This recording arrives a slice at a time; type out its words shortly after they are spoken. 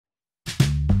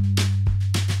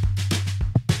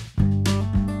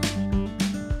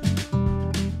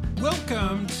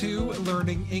to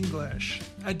Learning English,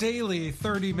 a daily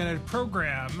 30-minute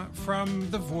program from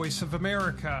the Voice of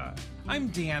America. I'm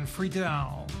Dan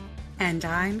Friedel. And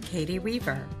I'm Katie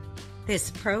Weaver.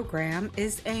 This program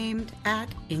is aimed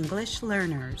at English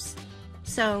learners.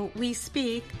 So we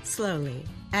speak slowly,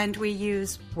 and we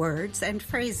use words and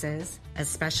phrases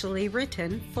especially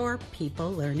written for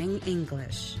people learning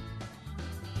English.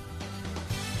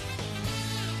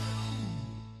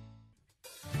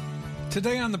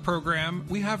 Today on the program,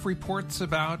 we have reports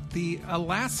about the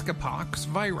Alaska pox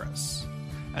virus,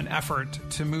 an effort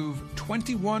to move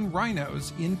 21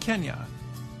 rhinos in Kenya,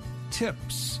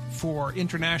 tips for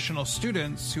international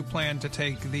students who plan to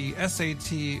take the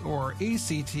SAT or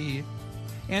ACT,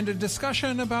 and a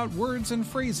discussion about words and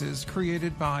phrases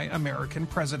created by American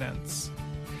presidents.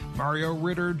 Mario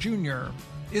Ritter Jr.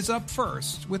 is up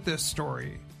first with this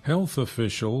story. Health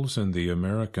officials in the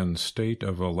American state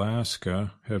of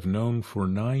Alaska have known for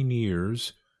 9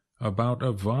 years about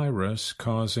a virus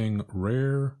causing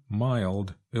rare,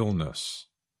 mild illness.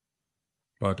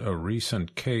 But a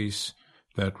recent case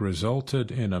that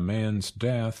resulted in a man's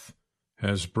death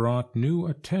has brought new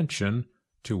attention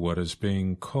to what is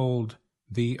being called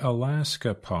the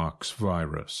Alaska pox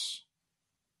virus.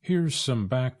 Here's some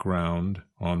background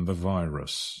on the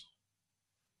virus.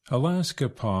 Alaska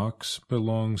pox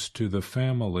belongs to the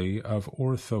family of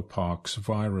orthopox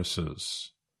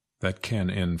viruses that can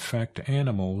infect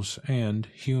animals and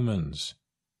humans.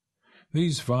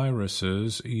 These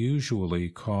viruses usually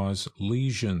cause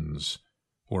lesions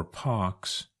or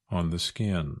pox on the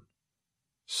skin.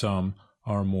 Some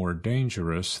are more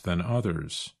dangerous than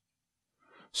others.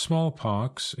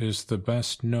 Smallpox is the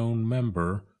best-known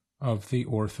member of the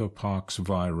orthopox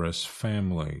virus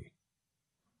family.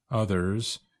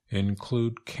 Others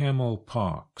include camel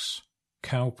pox,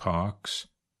 cowpox,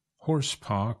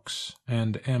 horsepox,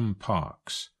 and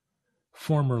mpox,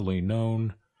 formerly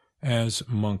known as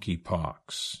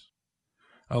monkeypox.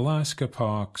 Alaska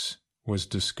pox was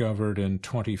discovered in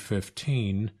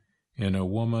 2015 in a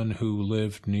woman who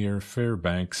lived near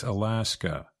Fairbanks,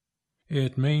 Alaska.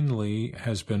 It mainly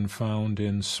has been found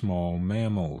in small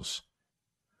mammals,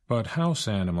 but house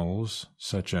animals,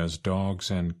 such as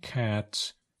dogs and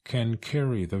cats, can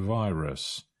carry the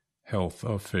virus, health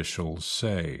officials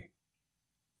say.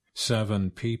 7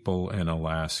 people in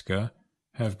Alaska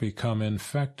have become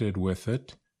infected with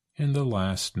it in the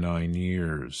last 9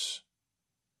 years.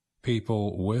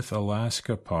 People with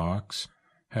Alaska pox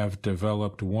have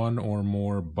developed 1 or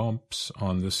more bumps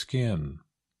on the skin.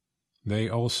 They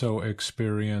also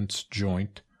experience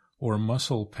joint or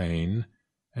muscle pain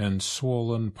and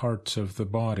swollen parts of the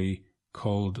body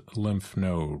called lymph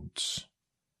nodes.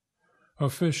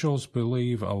 Officials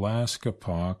believe Alaska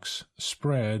pox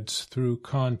spreads through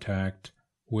contact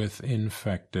with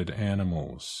infected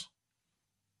animals.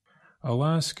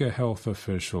 Alaska health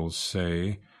officials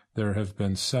say there have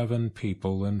been 7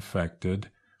 people infected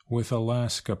with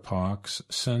Alaska pox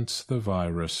since the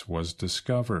virus was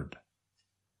discovered.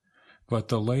 But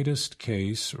the latest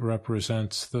case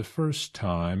represents the first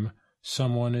time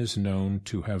someone is known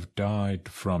to have died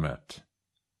from it.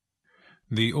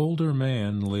 The older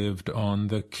man lived on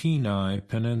the Kenai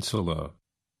Peninsula.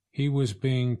 He was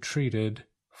being treated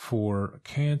for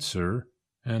cancer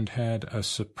and had a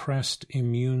suppressed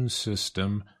immune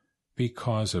system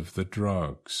because of the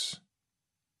drugs.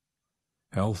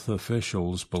 Health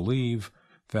officials believe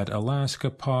that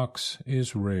Alaska pox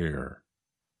is rare.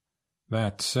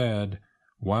 That said,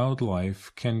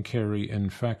 wildlife can carry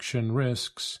infection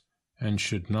risks and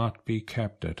should not be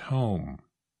kept at home.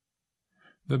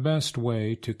 The best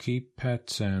way to keep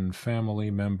pets and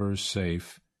family members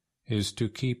safe is to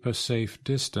keep a safe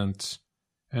distance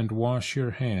and wash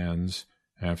your hands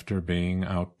after being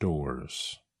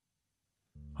outdoors.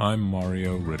 I'm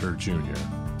Mario Ritter Jr.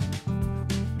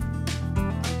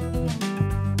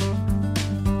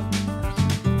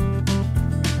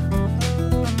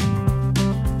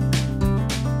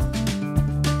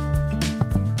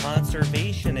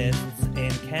 Conservationists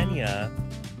in Kenya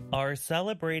are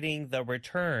celebrating the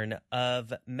return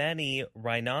of many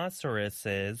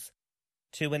rhinoceroses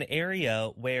to an area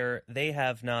where they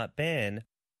have not been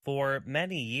for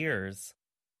many years.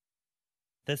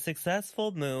 The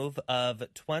successful move of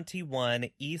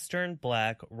 21 eastern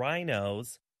black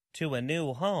rhinos to a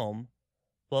new home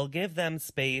will give them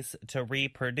space to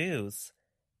reproduce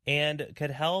and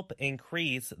could help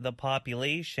increase the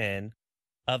population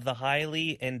of the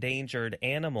highly endangered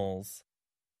animals.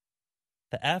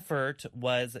 The effort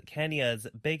was Kenya's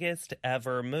biggest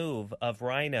ever move of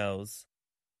rhinos.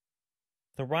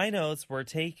 The rhinos were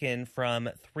taken from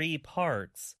 3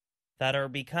 parks that are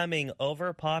becoming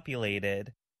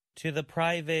overpopulated to the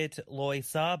private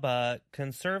Loisaba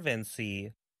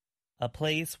Conservancy, a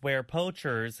place where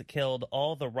poachers killed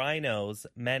all the rhinos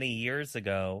many years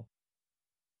ago.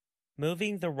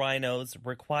 Moving the rhinos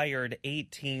required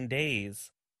 18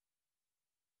 days.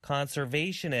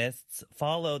 Conservationists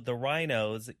followed the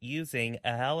rhinos using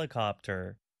a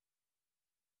helicopter.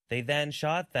 They then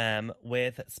shot them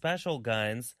with special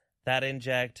guns that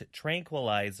inject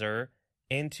tranquilizer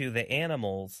into the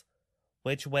animals,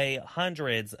 which weigh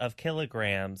hundreds of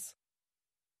kilograms.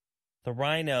 The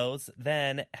rhinos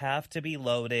then have to be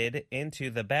loaded into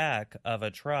the back of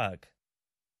a truck.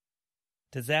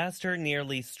 Disaster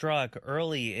nearly struck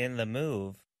early in the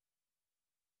move.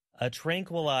 A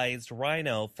tranquilized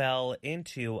rhino fell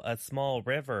into a small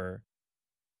river.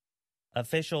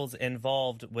 Officials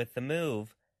involved with the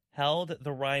move held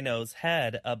the rhino's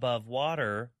head above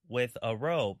water with a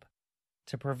rope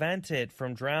to prevent it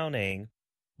from drowning,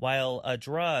 while a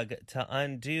drug to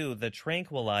undo the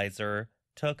tranquilizer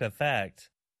took effect.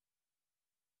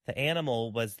 The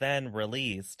animal was then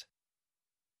released.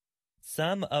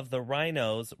 Some of the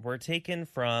rhinos were taken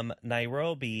from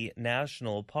Nairobi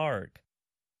National Park.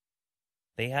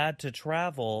 They had to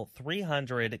travel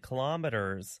 300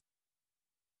 kilometers.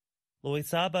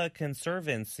 Loisaba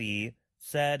Conservancy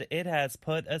said it has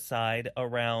put aside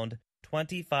around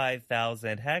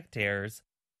 25,000 hectares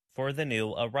for the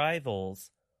new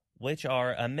arrivals, which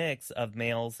are a mix of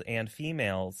males and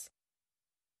females.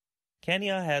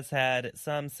 Kenya has had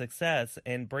some success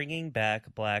in bringing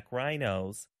back black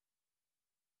rhinos.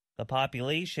 The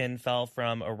population fell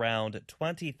from around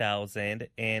 20,000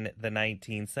 in the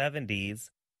 1970s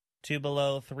to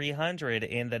below 300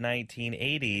 in the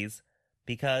 1980s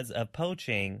because of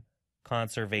poaching,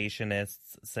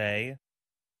 conservationists say.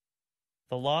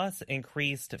 The loss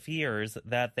increased fears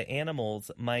that the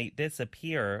animals might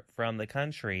disappear from the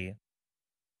country.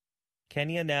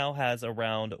 Kenya now has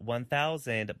around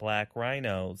 1,000 black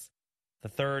rhinos, the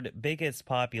third biggest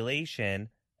population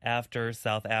after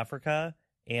South Africa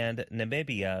and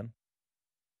Namibia.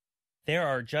 There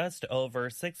are just over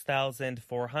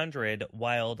 6,400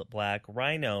 wild black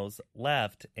rhinos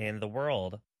left in the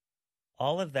world.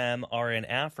 All of them are in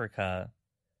Africa,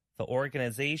 the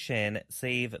organization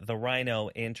Save the Rhino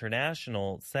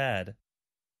International said.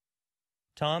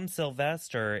 Tom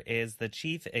Sylvester is the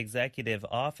chief executive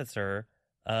officer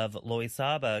of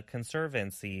Loisaba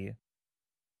Conservancy.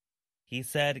 He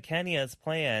said Kenya's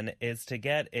plan is to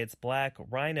get its black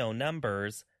rhino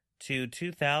numbers to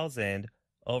 2,000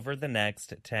 over the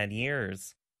next 10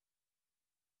 years.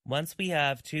 Once we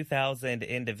have 2,000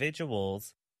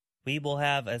 individuals, we will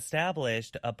have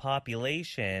established a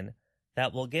population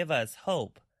that will give us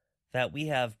hope that we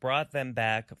have brought them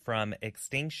back from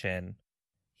extinction,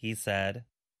 he said.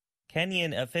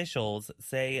 Kenyan officials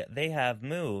say they have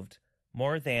moved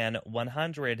more than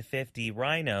 150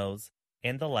 rhinos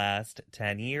in the last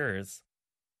 10 years.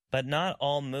 But not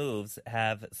all moves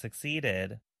have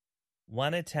succeeded.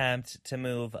 One attempt to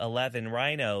move 11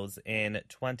 rhinos in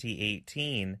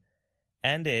 2018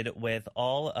 ended with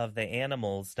all of the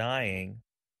animals dying.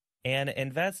 An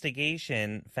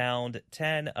investigation found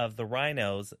 10 of the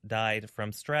rhinos died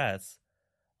from stress,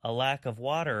 a lack of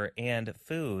water and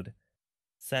food.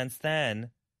 Since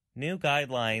then, new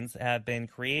guidelines have been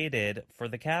created for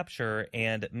the capture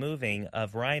and moving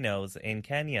of rhinos in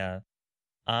Kenya.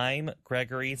 I'm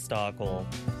Gregory Stockel.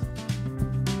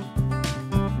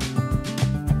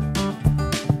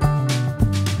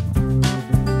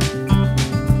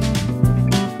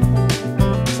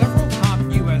 Several top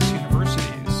U.S.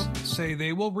 universities say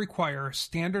they will require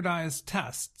standardized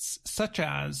tests such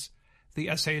as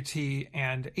the SAT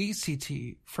and ACT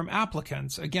from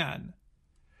applicants again.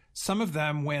 Some of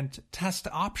them went test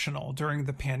optional during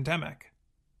the pandemic.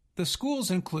 The schools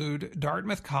include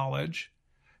Dartmouth College,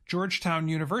 Georgetown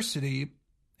University,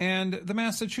 and the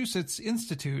Massachusetts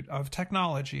Institute of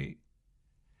Technology.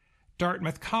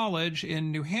 Dartmouth College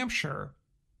in New Hampshire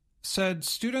said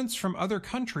students from other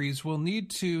countries will need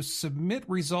to submit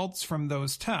results from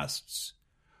those tests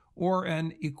or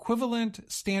an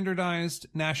equivalent standardized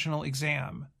national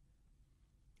exam.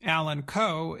 Alan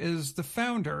Coe is the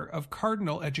founder of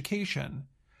Cardinal Education,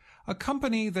 a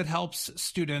company that helps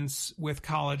students with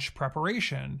college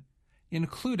preparation,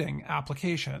 including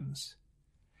applications.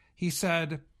 He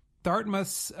said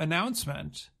Dartmouth's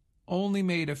announcement only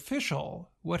made official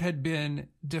what had been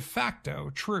de facto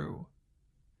true.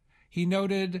 He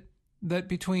noted that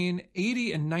between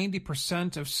 80 and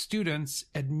 90% of students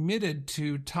admitted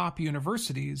to top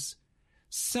universities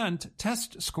sent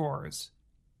test scores,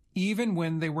 even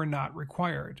when they were not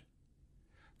required.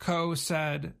 Coe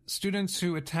said students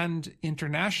who attend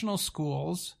international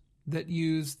schools that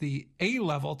use the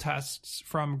A-level tests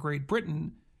from Great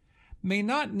Britain may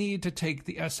not need to take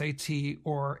the SAT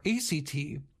or ACT,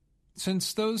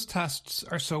 since those tests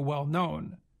are so well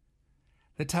known.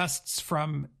 The tests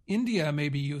from India may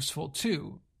be useful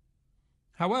too.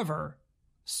 However,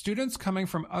 students coming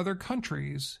from other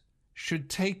countries should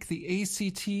take the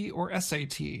ACT or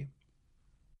SAT.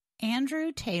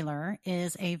 Andrew Taylor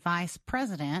is a vice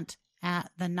president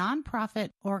at the nonprofit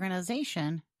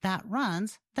organization that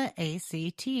runs the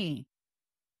ACT.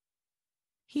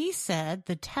 He said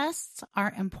the tests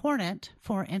are important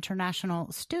for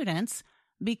international students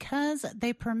because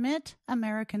they permit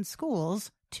American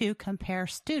schools to compare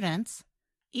students,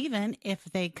 even if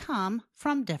they come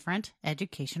from different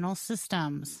educational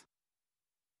systems.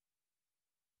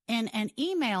 In an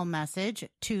email message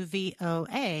to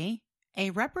VOA, a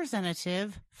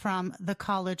representative from the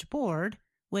College Board,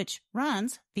 which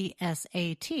runs the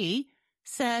SAT,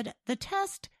 said the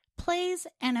test plays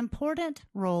an important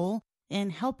role in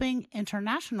helping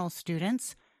international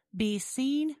students be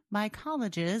seen by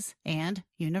colleges and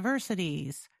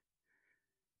universities.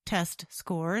 Test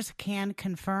scores can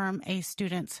confirm a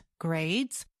student's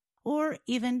grades or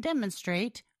even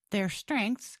demonstrate their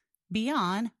strengths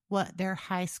beyond what their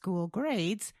high school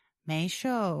grades may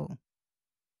show.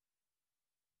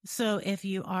 So if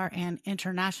you are an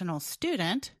international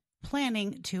student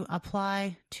planning to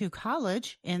apply to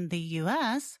college in the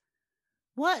U.S.,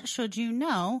 what should you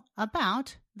know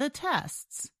about the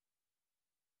tests?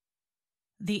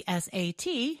 The SAT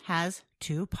has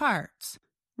two parts,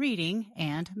 reading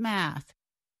and math.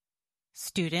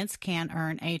 Students can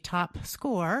earn a top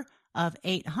score of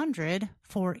 800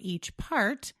 for each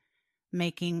part,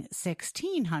 making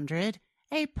 1,600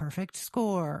 a perfect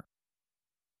score.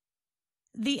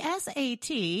 The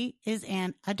SAT is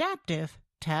an adaptive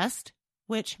test,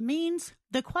 which means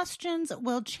the questions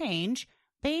will change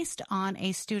based on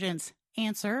a student's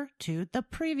answer to the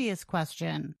previous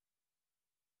question.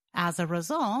 As a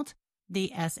result,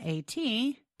 the SAT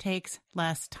takes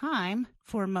less time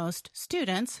for most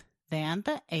students than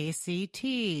the ACT.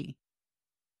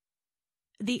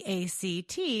 The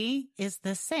ACT is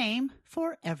the same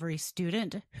for every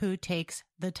student who takes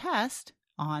the test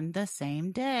on the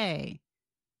same day.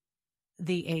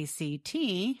 The ACT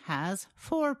has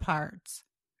 4 parts: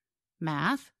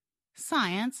 math,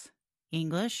 science,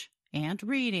 English, and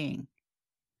reading.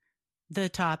 The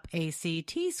top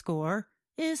ACT score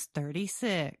is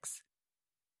 36.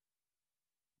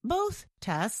 Both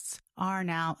tests are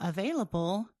now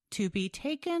available to be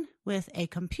taken with a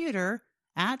computer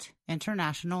at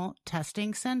international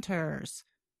testing centers.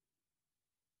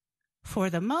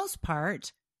 For the most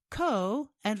part, CO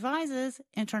advises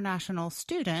international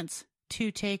students to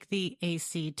take the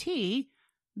ACT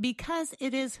because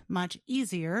it is much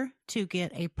easier to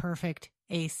get a perfect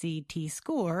ACT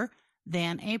score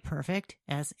than a perfect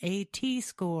SAT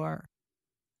score.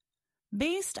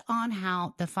 Based on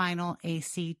how the final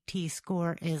ACT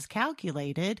score is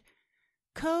calculated,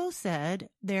 CO said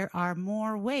there are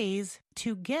more ways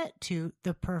to get to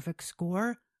the perfect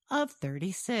score of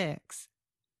 36.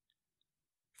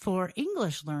 For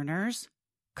English learners,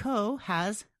 CO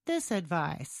has this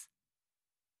advice.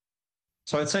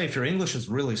 So I'd say if your English is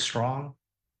really strong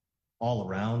all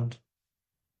around,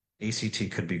 ACT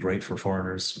could be great for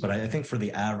foreigners. But I think for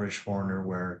the average foreigner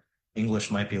where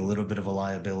English might be a little bit of a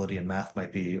liability and math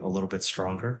might be a little bit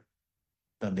stronger,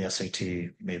 then the SAT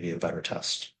may be a better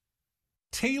test.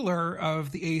 Taylor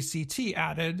of the ACT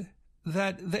added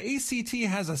that the ACT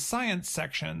has a science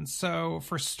section, so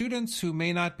for students who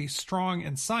may not be strong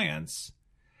in science,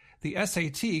 the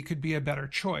SAT could be a better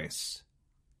choice.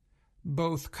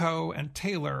 Both Co and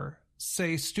Taylor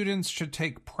say students should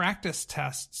take practice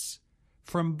tests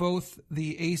from both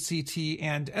the ACT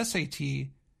and SAT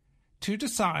to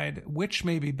decide which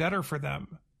may be better for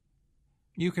them.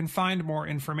 You can find more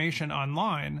information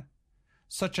online,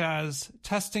 such as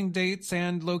testing dates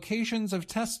and locations of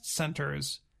test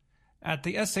centers, at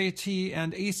the SAT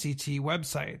and ACT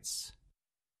websites.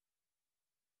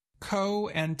 Co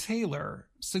and Taylor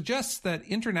suggests that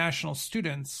international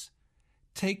students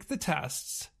take the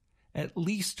tests at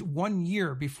least 1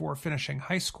 year before finishing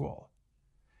high school.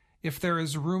 If there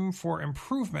is room for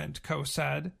improvement, Co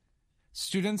said,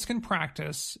 students can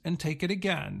practice and take it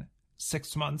again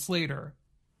 6 months later.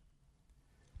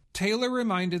 Taylor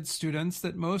reminded students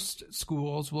that most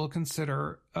schools will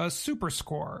consider a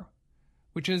superscore,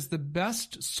 which is the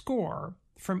best score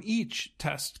from each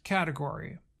test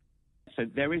category. So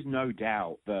there is no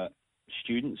doubt that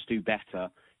students do better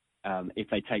if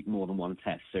they take more than one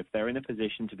test. So if they're in a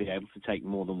position to be able to take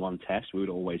more than one test, we would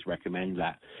always recommend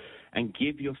that. And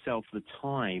give yourself the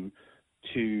time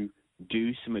to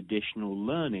do some additional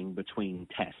learning between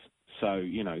tests. So,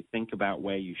 think about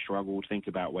where you struggled, think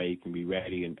about where you can be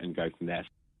ready and go from there.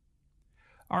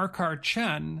 Arkar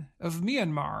Chen of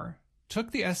Myanmar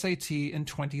took the SAT in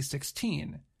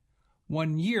 2016,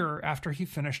 1 year after he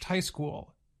finished high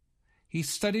school. He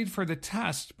studied for the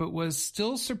test, but was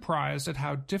still surprised at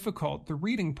how difficult the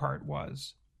reading part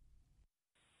was.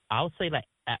 I would say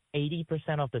at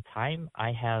 80% of the time,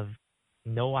 I have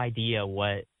no idea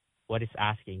what it's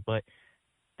asking. But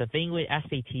the thing with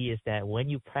SAT is that when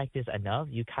you practice enough,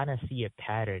 you kind of see a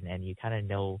pattern and you kind of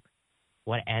know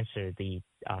what answer the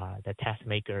test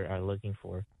maker are looking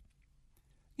for.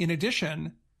 In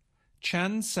addition,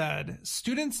 Chen said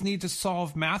students need to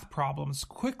solve math problems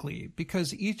quickly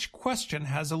because each question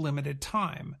has a limited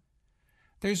time.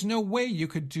 There's no way you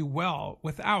could do well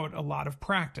without a lot of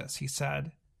practice, he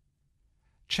said.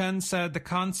 Chen said the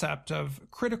concept of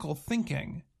critical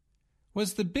thinking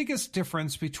was the biggest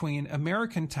difference between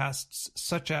American tests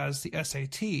such as the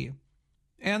SAT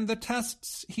and the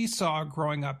tests he saw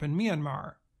growing up in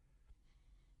Myanmar.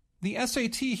 The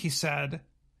SAT, he said,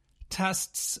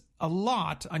 tests a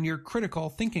lot on your critical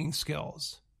thinking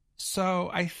skills, so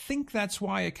I think that's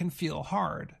why it can feel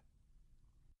hard.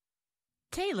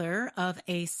 Taylor of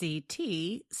ACT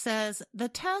says the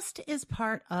test is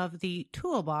part of the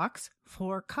toolbox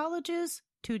for colleges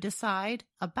to decide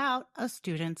about a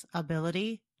student's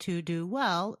ability to do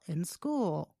well in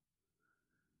school.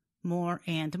 More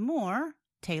and more,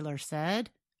 Taylor said,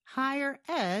 higher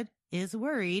ed is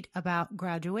worried about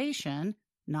graduation,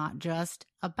 not just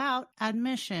about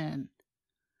admission.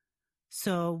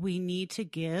 So we need to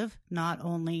give not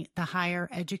only the higher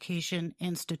education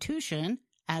institution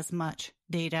as much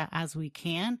data as we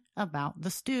can about the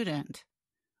student.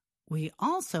 We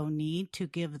also need to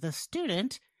give the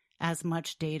student as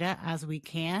much data as we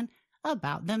can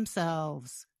about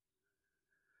themselves.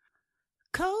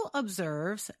 Coe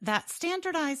observes that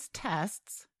standardized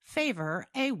tests favor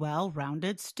a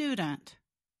well-rounded student.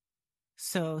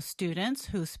 So students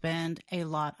who spend a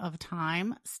lot of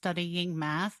time studying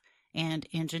math and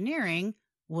engineering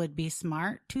would be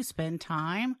smart to spend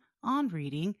time on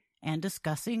reading and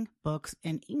discussing books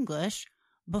in English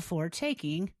before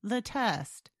taking the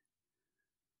test.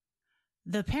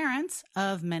 The parents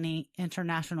of many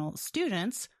international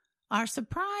students are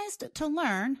surprised to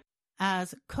learn,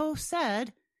 as Coe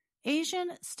said,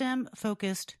 Asian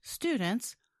STEM-focused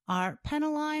students are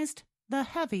penalized the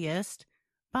heaviest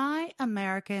by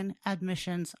American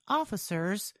admissions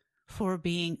officers for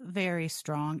being very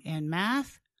strong in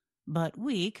math, but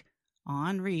weak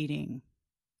on reading.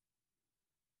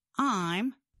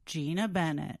 I'm Gina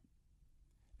Bennett.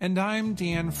 And I'm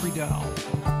Dan Friedel.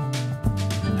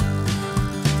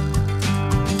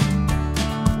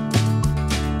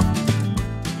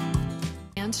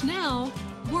 And now,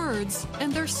 words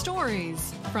and their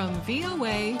stories from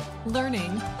VOA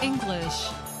Learning English.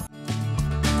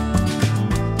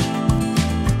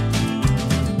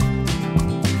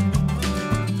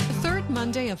 The third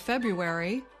Monday of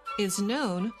February is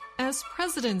known as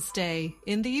President's Day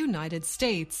in the United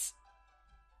States.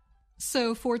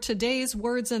 So for today's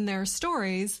words and their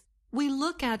stories, we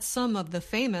look at some of the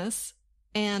famous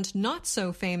and not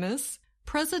so famous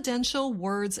presidential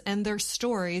words and their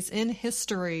stories in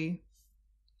history.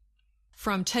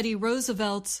 From Teddy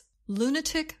Roosevelt's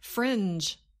lunatic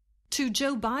fringe to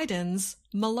Joe Biden's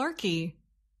malarkey,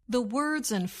 the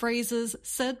words and phrases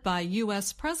said by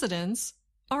U.S. presidents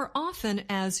are often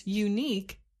as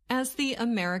unique as the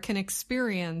American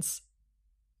experience.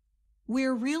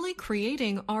 We're really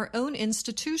creating our own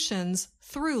institutions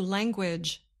through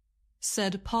language,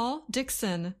 said Paul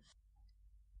Dixon.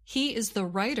 He is the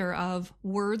writer of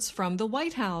Words from the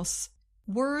White House,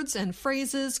 words and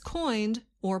phrases coined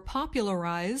or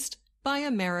popularized by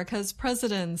America's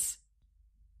presidents.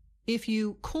 If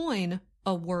you coin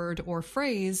a word or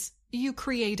phrase, you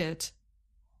create it.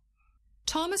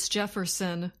 Thomas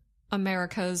Jefferson,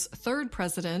 America's third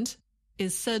president,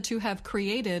 is said to have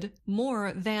created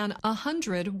more than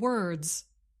 100 words.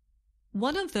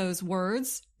 One of those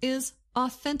words is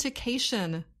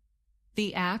authentication,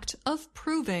 the act of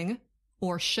proving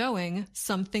or showing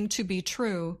something to be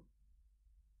true.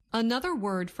 Another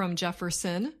word from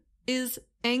Jefferson is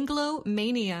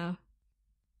Anglomania.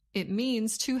 It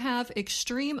means to have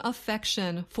extreme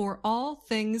affection for all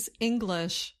things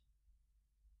English.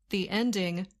 The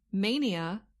ending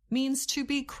mania means to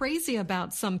be crazy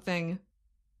about something.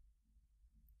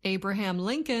 Abraham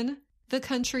Lincoln, the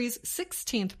country's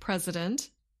 16th president,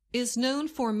 is known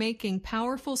for making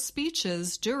powerful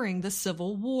speeches during the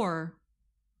Civil War.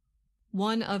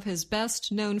 One of his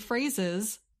best-known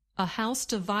phrases, "A house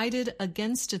divided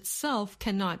against itself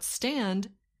cannot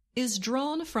stand," is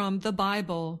drawn from the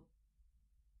Bible.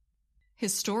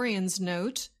 Historians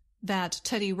note that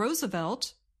Teddy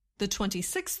Roosevelt, the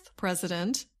 26th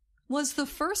president, was the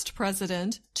first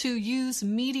president to use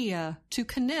media to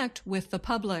connect with the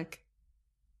public.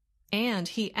 And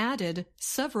he added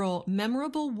several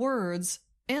memorable words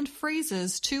and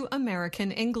phrases to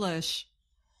American English.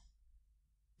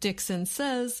 Dixon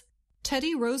says,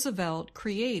 Teddy Roosevelt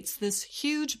creates this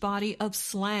huge body of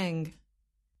slang.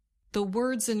 The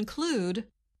words include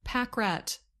pack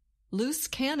rat, loose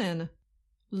cannon,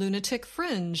 lunatic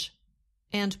fringe,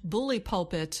 and bully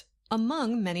pulpit,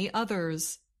 among many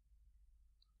others.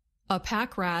 A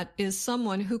pack rat is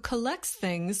someone who collects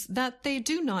things that they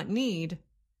do not need.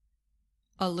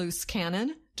 A loose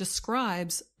cannon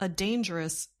describes a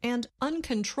dangerous and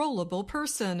uncontrollable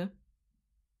person.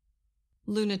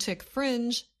 Lunatic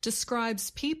fringe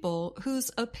describes people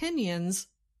whose opinions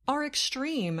are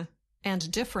extreme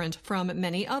and different from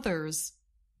many others.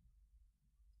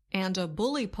 And a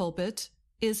bully pulpit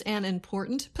is an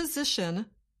important position,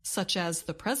 such as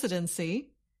the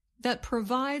presidency, that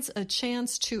provides a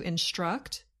chance to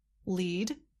instruct,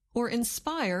 lead, or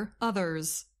inspire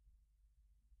others.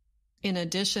 In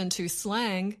addition to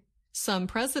slang, some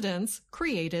presidents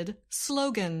created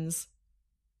slogans.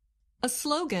 A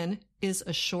slogan is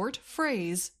a short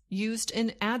phrase used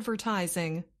in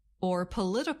advertising or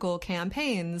political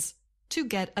campaigns to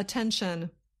get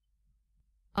attention.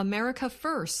 America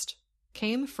First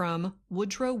came from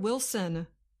Woodrow Wilson,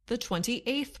 the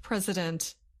 28th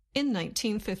president, in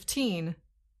 1915,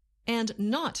 and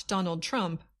not Donald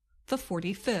Trump, the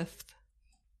 45th.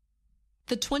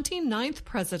 The 29th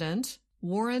president,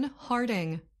 Warren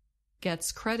Harding,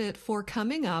 gets credit for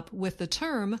coming up with the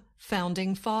term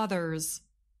Founding Fathers.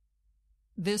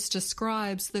 This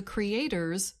describes the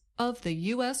creators of the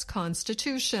U.S.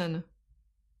 Constitution.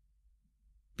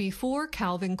 Before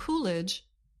Calvin Coolidge,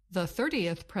 the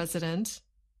 30th president,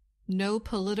 no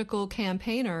political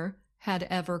campaigner had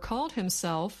ever called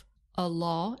himself a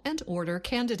law and order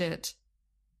candidate.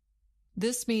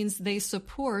 This means they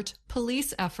support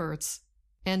police efforts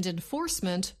and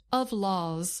enforcement of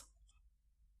laws.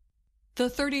 The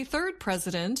 33rd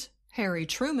president, Harry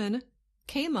Truman,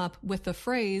 came up with the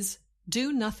phrase,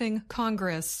 "Do nothing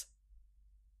Congress."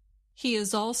 He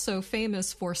is also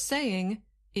famous for saying,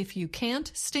 "If you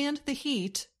can't stand the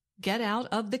heat, get out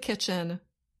of the kitchen."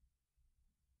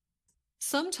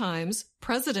 Sometimes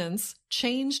presidents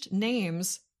changed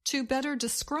names to better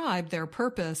describe their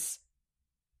purpose.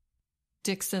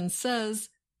 Dixon says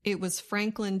it was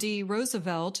Franklin D.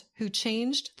 Roosevelt who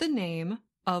changed the name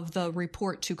of the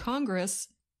report to Congress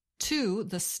to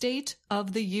the State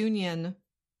of the Union.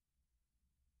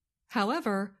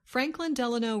 However, Franklin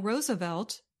Delano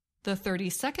Roosevelt, the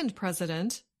 32nd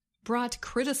president, brought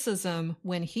criticism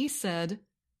when he said,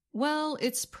 "Well,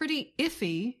 it's pretty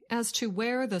iffy as to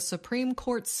where the Supreme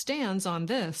Court stands on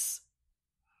this."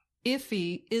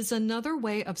 Iffy is another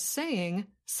way of saying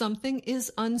something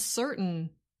is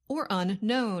uncertain or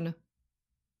unknown.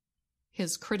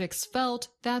 His critics felt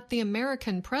that the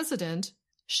American president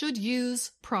should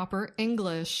use proper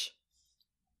English.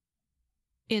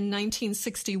 In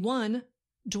 1961,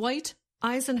 Dwight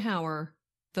Eisenhower,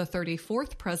 the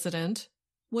 34th president,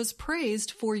 was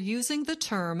praised for using the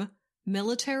term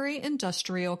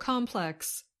military-industrial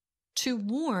complex to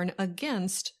warn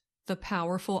against the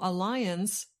powerful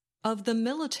alliance of the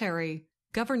military,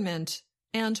 government,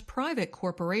 and private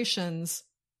corporations.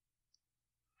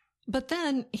 But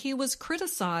then he was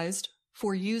criticized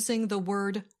for using the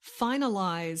word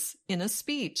finalize in a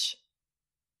speech.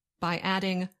 By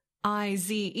adding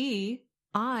IZE,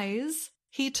 eyes,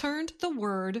 he turned the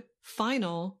word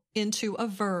final into a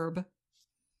verb.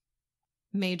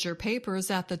 Major papers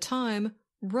at the time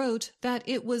wrote that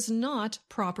it was not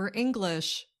proper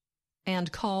English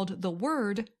and called the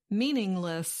word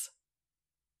meaningless.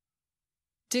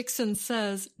 Dixon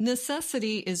says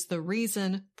necessity is the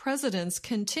reason presidents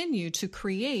continue to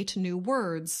create new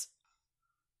words.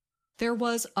 There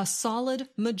was a solid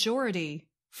majority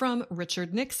from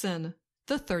Richard Nixon,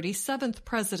 the 37th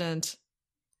president,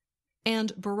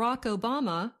 and Barack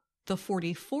Obama, the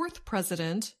 44th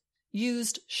president,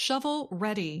 used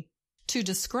shovel-ready to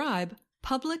describe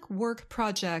public work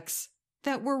projects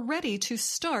that were ready to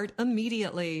start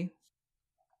immediately.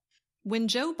 When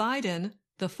Joe Biden,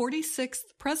 the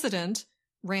 46th president,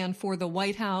 ran for the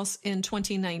White House in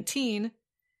 2019,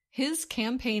 his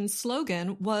campaign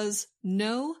slogan was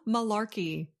 "No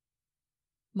Malarkey."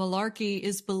 Malarkey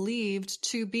is believed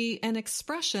to be an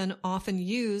expression often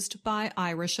used by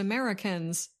Irish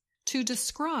Americans to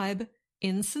describe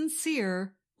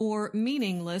insincere or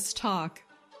meaningless talk.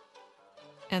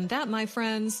 And that, my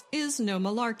friends, is no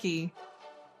malarkey.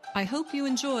 I hope you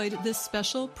enjoyed this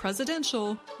special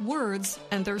presidential Words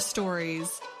and Their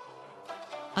Stories.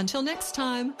 Until next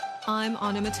time, I'm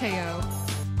Anna Mateo.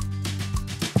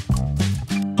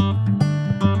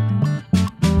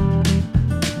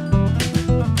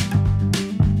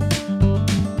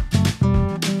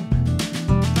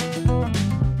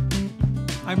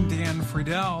 I'm Dan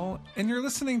Friedel, and you're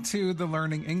listening to the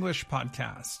Learning English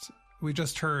podcast. We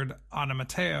just heard Anna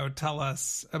Mateo tell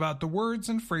us about the words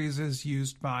and phrases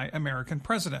used by American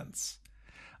presidents.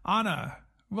 Anna,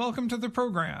 welcome to the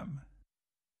program.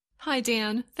 Hi,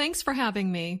 Dan. Thanks for having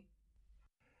me.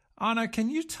 Anna, can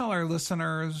you tell our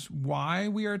listeners why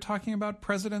we are talking about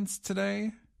presidents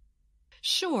today?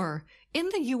 Sure. In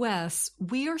the U.S.,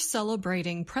 we are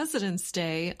celebrating President's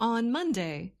Day on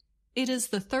Monday. It is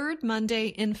the third Monday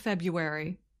in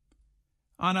February.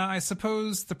 Anna, I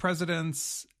suppose the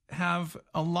presidents have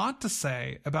a lot to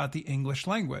say about the English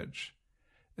language,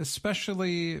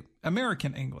 especially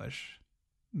American English.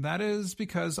 That is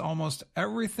because almost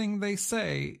everything they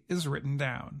say is written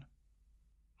down.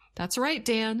 That's right,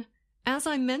 Dan. As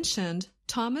I mentioned,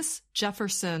 Thomas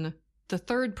Jefferson, the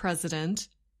third president,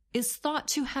 is thought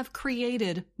to have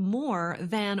created more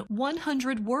than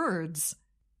 100 words.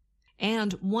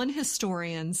 And one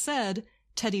historian said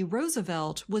Teddy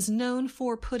Roosevelt was known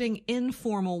for putting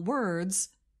informal words,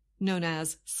 known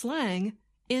as slang,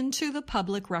 into the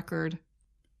public record.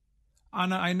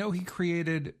 Anna, I know he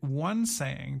created one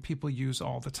saying people use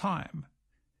all the time,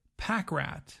 pack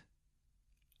rat.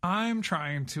 I'm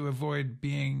trying to avoid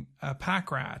being a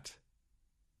pack rat.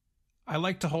 I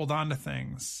like to hold on to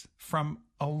things from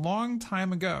a long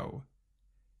time ago,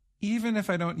 even if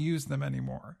I don't use them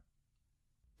anymore.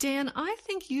 Dan, I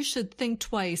think you should think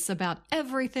twice about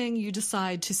everything you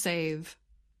decide to save.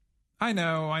 I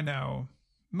know.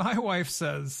 My wife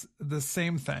says the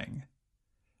same thing.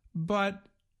 But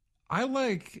I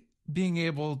like being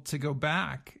able to go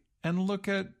back and look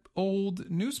at old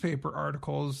newspaper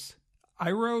articles I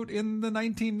wrote in the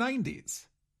 1990s.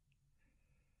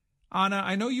 Anna,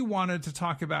 I know you wanted to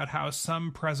talk about how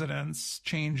some presidents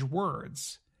change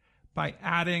words by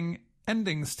adding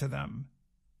endings to them.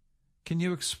 Can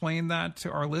you explain that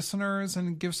to our listeners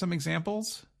and give some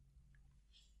examples?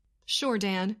 Sure,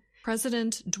 Dan.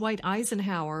 President Dwight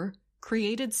Eisenhower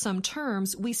created some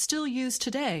terms we still use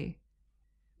today.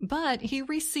 But he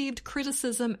received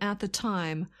criticism at the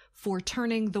time for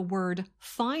turning the word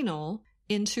final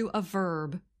into a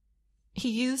verb. He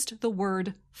used the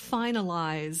word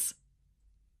finalize.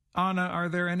 Anna, are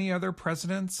there any other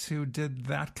presidents who did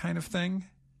that kind of thing?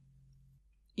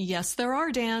 Yes, there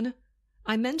are, Dan.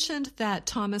 I mentioned that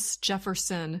Thomas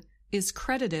Jefferson is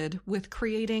credited with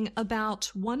creating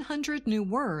about 100 new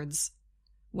words.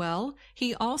 Well,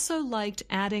 he also liked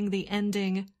adding the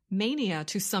ending mania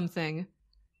to something.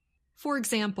 For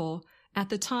example, at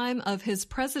the time of his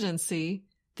presidency,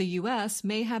 the U.S.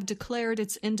 may have declared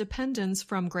its independence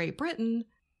from Great Britain,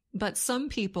 but some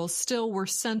people still were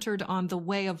centered on the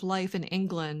way of life in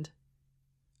England.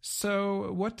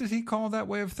 So, what did he call that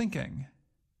way of thinking?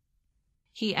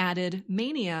 He added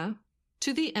mania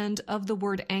to the end of the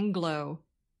word Anglo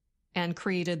and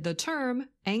created the term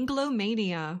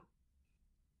Anglomania.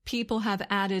 People have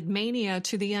added mania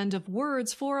to the end of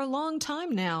words for a long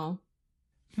time now.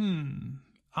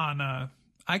 Anna,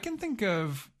 I can think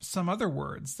of some other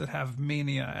words that have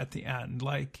mania at the end,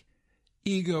 like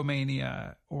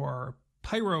egomania or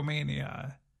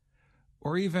pyromania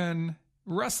or even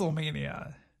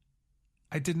WrestleMania.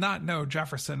 I did not know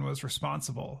Jefferson was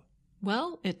responsible.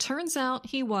 Well, it turns out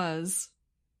he was.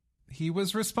 He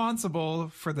was responsible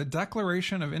for the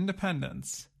Declaration of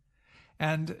Independence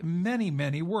and many,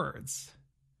 many words.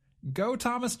 Go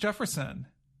Thomas Jefferson.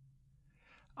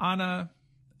 Anna,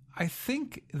 I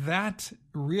think that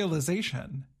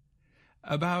realization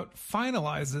about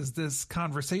finalizes this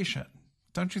conversation,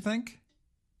 don't you think?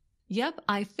 Yep,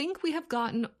 I think we have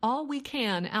gotten all we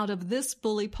can out of this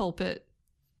bully pulpit.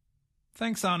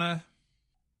 Thanks, Anna.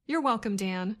 You're welcome,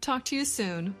 Dan. Talk to you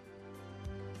soon.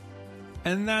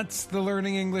 And that's the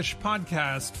Learning English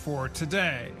podcast for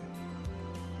today.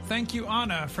 Thank you,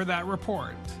 Anna, for that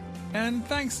report. And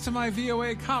thanks to my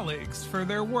VOA colleagues for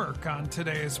their work on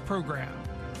today's program.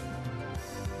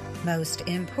 Most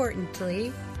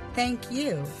importantly, thank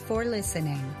you for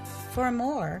listening. For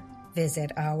more,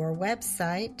 visit our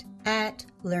website at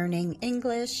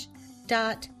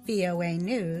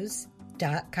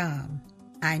learningenglish.voanews.com.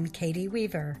 I'm Katie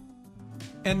Weaver.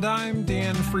 And I'm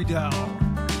Dan Friedel.